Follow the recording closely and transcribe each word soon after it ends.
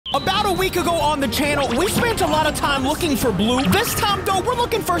About a week ago on the channel, we spent a lot of time looking for Bloop. This time, though, we're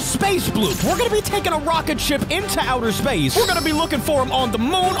looking for Space Bloop. We're gonna be taking a rocket ship into outer space. We're gonna be looking for him on the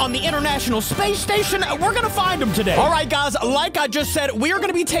moon, on the International Space Station. We're gonna find him today. All right, guys, like I just said, we are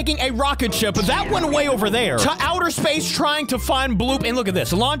gonna be taking a rocket ship, that one way over there, to outer space trying to find Bloop. And look at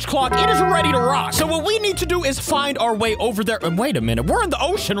this, launch clock, it is ready to rock. So what we need to do is find our way over there. And wait a minute, we're in the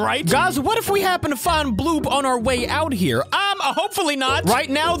ocean, right? Guys, what if we happen to find Bloop on our way out here? Hopefully not.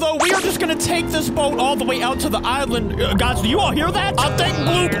 Right now, though, we are just gonna take this boat all the way out to the island. Guys, do you all hear that? I think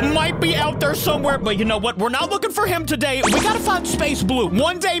Bloop might be out there somewhere, but you know what? We're not looking for him today. We gotta find Space Bloop.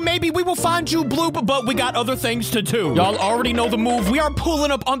 One day, maybe we will find you, Bloop, but we got other things to do. Y'all already know the move. We are pulling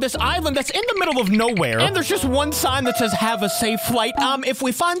up on this island that's in the middle of nowhere, and there's just one sign that says, have a safe flight. If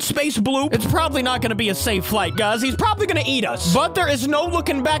we find Space Bloop, it's probably not gonna be a safe flight, guys. He's probably gonna eat us. But there is no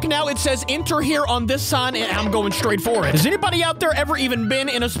looking back now. It says, enter here on this sign, and I'm going straight for it. Has anybody out there ever even been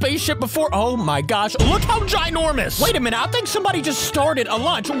in a spaceship before? Oh my gosh, look how ginormous. Wait a minute, I think somebody just started a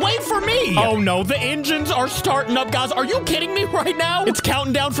launch. Wait for me. Oh no, the engines are starting up, guys. Are you kidding me right now? It's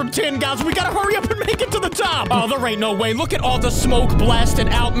counting down from 10, guys. We gotta hurry up and make it to the top. Oh, there ain't no way. Look at all the smoke blasting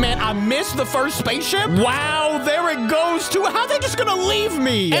out, man. I missed the first spaceship. Wow, there it goes too. How are they just gonna leave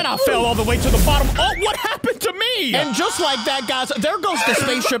me? And I fell all the way to the bottom. Oh, what happened to me? And just like that, guys, there goes the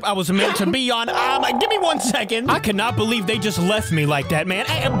spaceship I was meant to be on. Give me 1 second. I cannot believe they just left me like that, man.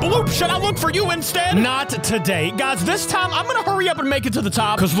 Hey, Bloop, should I look for you instead? Not today. Guys, this time I'm gonna hurry up and make it to the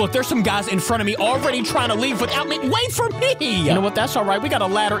top, because look, there's some guys in front of me already trying to leave without me. Wait for me. You know what? That's all right. We got a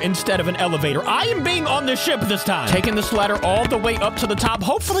ladder instead of an elevator. I am being on this ship this time. Taking this ladder all the way up to the top.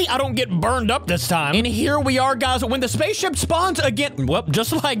 Hopefully I don't get burned up this time. And here we are, guys. When the spaceship spawns again, well,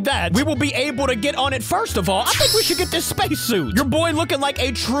 just like that, we will be able to get on it. First of all, I think we should get this spacesuit. Your boy looking like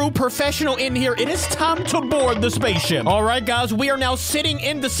a true professional in here. It is time to board the spaceship. All right, guys, we are now sitting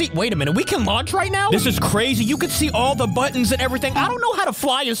in the seat. Wait a minute, we can launch right now? This is crazy. You can see all the buttons and everything. I don't know how to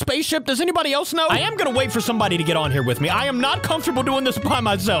fly a spaceship. Does anybody else know? I am gonna wait for somebody to get on here with me. I am not comfortable doing this by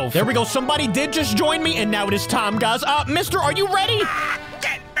myself. There we go. Somebody did just join me, and now it is time, guys. Mister, are you ready?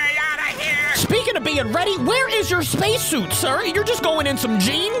 Get me out of here! Speaking of being ready, where is your spacesuit, sir? You're just going in some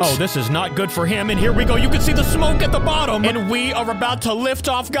jeans? Oh, this is not good for him. And here we go. You can see the smoke at the bottom. And we are about to lift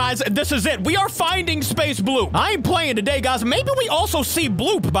off, guys. This is it. We are finding Space Bloop. I ain't playing today, guys. Maybe we also see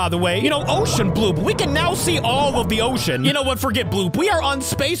Bloop, by the way. You know, Ocean Bloop. We can now see all of the ocean. You know what? Forget Bloop. We are on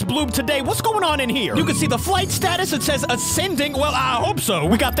Space Bloop today. What's going on in here? You can see the flight status. It says ascending. Well, I hope so.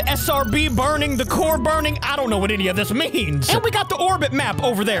 We got the SRB burning, the core burning. I don't know what any of this means. And we got the orbit map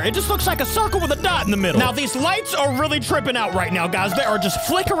over there. It just looks like a circle with a dot in the middle. Now, these lights are really tripping out right now, guys. They are just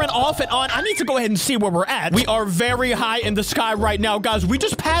flickering off and on. I need to go ahead and see where we're at. We are very high in the sky right now, guys. We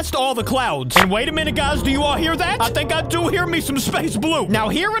just passed all the clouds. And wait a minute, guys. Do you all hear that? I think I do hear me some Space Bloop. Now,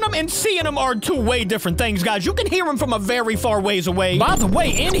 hearing them and seeing them are two way different things, guys. You can hear them from a very far ways away. By the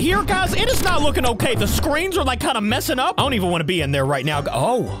way, in here, guys, it is not looking okay. The screens are like kind of messing up. I don't even want to be in there right now.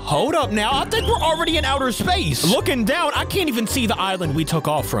 Oh, hold up now. I think we're already in outer space. Looking down, I can't even see the island we took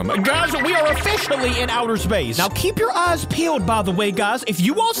off from. Guys, we are officially in outer space. Now, keep your eyes peeled, by the way, guys. If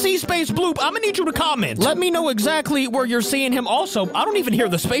you all see Space Bloop, I'm gonna need you to comment. Let me know exactly where you're seeing him. Also, I don't even hear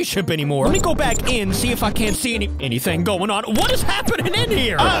the spaceship anymore. Let me go back in, see if I can't see anything going on. What is happening in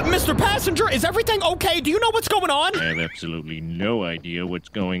here? Mr. Passenger, is everything okay? Do you know what's going on? I have absolutely no idea what's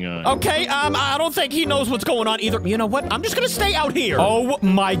going on. Okay, I don't think he knows what's going on either. You know what? I'm just gonna stay out here. Oh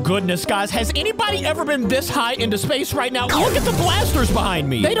my goodness, guys. Has anybody ever been this high into space right now? Look at the blasters behind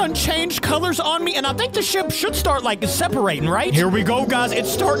me. They done changed colors on me, and I think the ship should start, like, separating, right? Here we go, guys.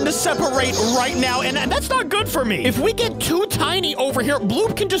 It's starting to separate right now, and that's not good for me. If we get too tiny over here,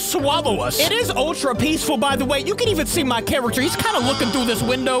 Bloop can just swallow us. It is ultra peaceful, by the way. You can even see my character. He's kind of looking through this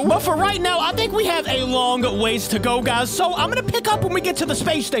window. But for right now, I think we have a long ways to go, guys. So I'm gonna pick up when we get to the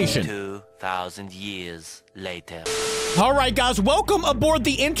space station. 2,000 years later. All right, guys, welcome aboard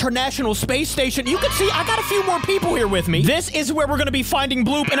the International Space Station. You can see I got a few more people here with me. This is where we're going to be finding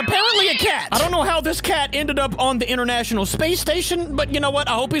Bloop and apparently a cat. I don't know how this cat ended up on the International Space Station, but you know what?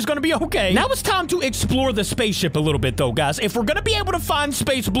 I hope he's going to be okay. Now it's time to explore the spaceship a little bit, though, guys. If we're going to be able to find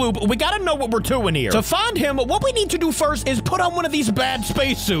Space Bloop, we got to know what we're doing here. To find him, what we need to do first is put on one of these bad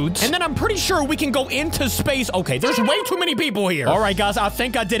spacesuits, and then I'm pretty sure we can go into space. Okay, there's way too many people here. All right, guys, I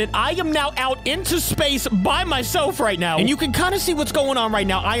think I did it. I am now out into space by myself right now, and you can kind of see what's going on right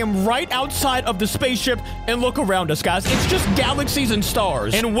now. I am right outside of the spaceship, and look around us, guys. It's just galaxies and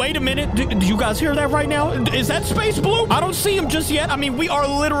stars. And wait a minute, do you guys hear that right now? Is that Space Bloop? I don't see him just yet. I mean, we are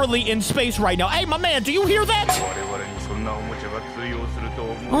literally in space right now. Hey, my man, do you hear that?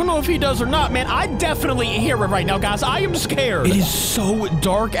 I don't know if he does or not, man. I definitely hear it right now, guys. I am scared. It is so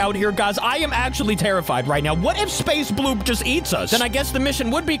dark out here, guys. I am actually terrified right now. What if Space Bloop just eats us? Then I guess the mission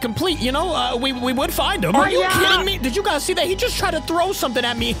would be complete, you know? We would find him. Are you kidding me? Did you guys see that? He just tried to throw something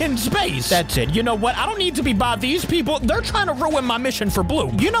at me in space. That's it. You know what? I don't need to be by these people. They're trying to ruin my mission for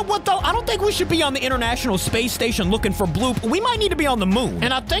Bloop. You know what, though? I don't think we should be on the International Space Station looking for Bloop. We might need to be on the moon.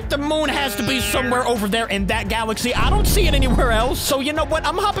 And I think the moon has to be somewhere over there in that galaxy. I don't see it anywhere else. So you know what?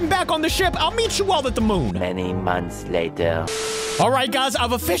 I'm hopping back on the ship. I'll meet you all at the moon. Many months later. All right, guys,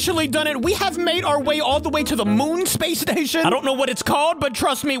 I've officially done it. We have made our way all the way to the moon space station. I don't know what it's called, but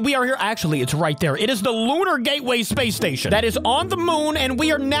trust me, we are here. Actually, it's right there. It is the Lunar Gateway Space Station. That is on the moon, and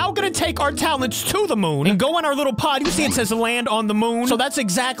we are now going to take our talents to the moon and go on our little pod. You see it says land on the moon. So that's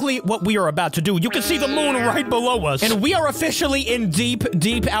exactly what we are about to do. You can see the moon right below us, and we are officially in deep,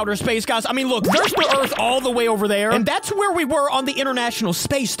 deep outer space, guys. I mean, look, there's the Earth all the way over there, and that's where we were on the International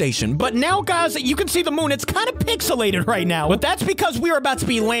Space Station. But now, guys, you can see the moon. It's kind of pixelated right now, but that's because we are about to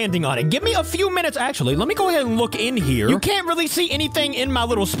be landing on it. Give me a few minutes. Actually, let me go ahead and look in here. You can't really see anything in my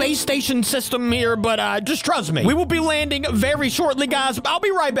little space station system here, but just trust me. We will be landing very shortly, guys. I'll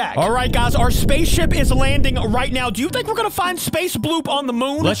be right back. All right, guys, our spaceship is landing right now. Do you think we're gonna find Space Bloop on the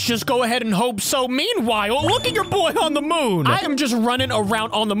moon? Let's just go ahead and hope so. Meanwhile, look at your boy on the moon. I am just running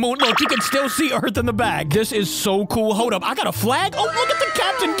around on the moon. Look, you can still see Earth in the back. This is so cool. Hold up, I got a flag. Oh, look at the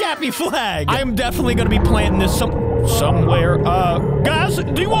Captain Capi flag. I am definitely gonna be planting this somewhere. Guys,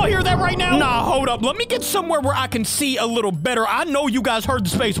 do you all hear that right now? Nah, hold up. Let me get somewhere where I can see a little better. I know you guys heard the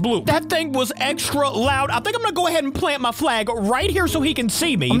Space Bloop. That thing was extra loud. I think I'm gonna go ahead and plant my flag right here so he can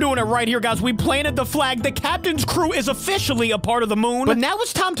see me. I'm doing it right here, guys. We planted the flag. The captain's crew is officially a part of the moon. But now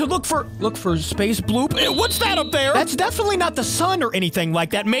it's time to look for Space Bloop. What's that up there? That's definitely not the sun or anything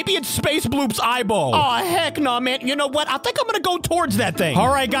like that. Maybe it's Space Bloop's eyeball. Oh, heck no, man. You know what? I think I'm gonna go towards that thing. All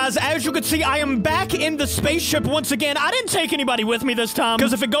right, guys. As you can see, I am back in the spaceship once again. I didn't take anybody with me this time,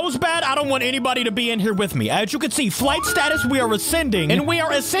 because if it goes bad, I don't want anybody to be in here with me. As you can see, flight status, we are ascending, and we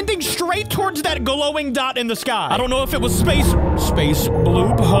are ascending straight towards that glowing dot in the sky. I don't know if it was Space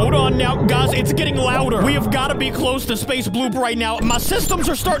Bloop. Hold on now, guys, it's getting louder. We have got to be close to Space Bloop right now. My systems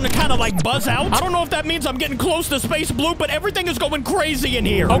are starting to kind of like buzz out. I don't know if that means I'm getting close to Space Bloop, but everything is going crazy in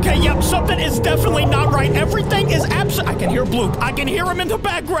here. Okay, yep, something is definitely not right. Everything is I can hear Bloop. I can hear him in the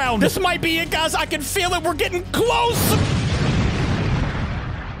background. This might be it, guys. I can feel it. We're getting close.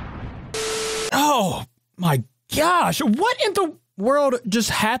 Oh my gosh, what in the world just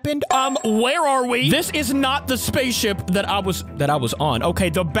happened? Where are we? This is not the spaceship that I was on. Okay,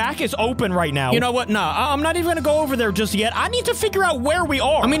 the back is open right now. You know what? Nah, I'm not even gonna go over there just yet. I need to figure out where we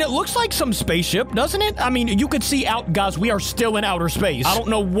are. I mean, it looks like some spaceship, doesn't it? I mean, you could see out, guys, we are still in outer space. I don't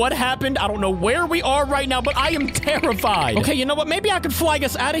know what happened. I don't know where we are right now, but I am terrified. Okay, you know what? Maybe I could fly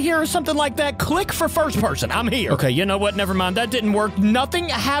us out of here or something like that. Click for first person. I'm here. Okay, you know what? Never mind. That didn't work. Nothing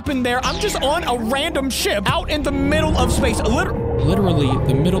happened there. I'm just on a random ship out in the middle of space. Literally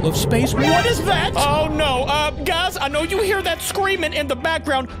the middle of space. What is that? Oh no, guys, I know you hear that screaming in the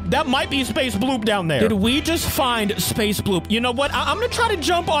background. That might be Space Bloop down there. Did we just find Space Bloop? You know what? I'm gonna try to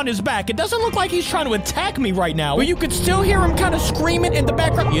jump on his back. It doesn't look like he's trying to attack me right now, but you could still hear him kind of screaming in the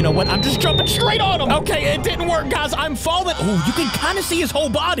background. You know what? I'm just jumping straight on him. Okay, it didn't work, guys. I'm falling. Oh, you can kind of see his whole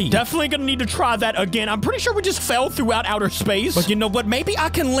body. Definitely gonna need to try that again. I'm pretty sure we just fell throughout outer space, but you know what? Maybe I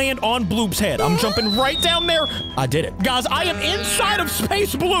can land on Bloop's head. I'm jumping right down there. I did it. Guys, I am inside of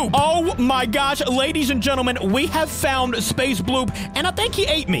Space Bloop. Oh my gosh, ladies and gentlemen, we have found Space Bloop, and I think he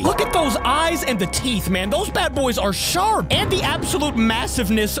ate me. Look at those eyes and the teeth, man. Those bad boys are sharp. And the absolute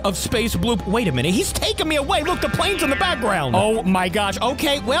massiveness of Space Bloop. Wait a minute, he's taking me away. Look, the plane's in the background. Oh my gosh.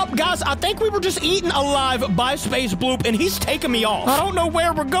 Okay, well, guys, I think we were just eaten alive by Space Bloop, and he's taking me off. I don't know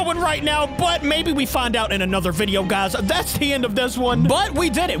where we're going right now, but maybe we find out in another video, guys. That's the end of this one. But we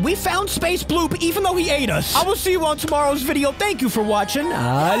did it. We found Space Bloop, even though he ate us. I will see you on tomorrow's video. Thank you for watching.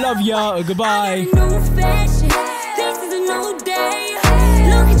 I love ya. Goodbye.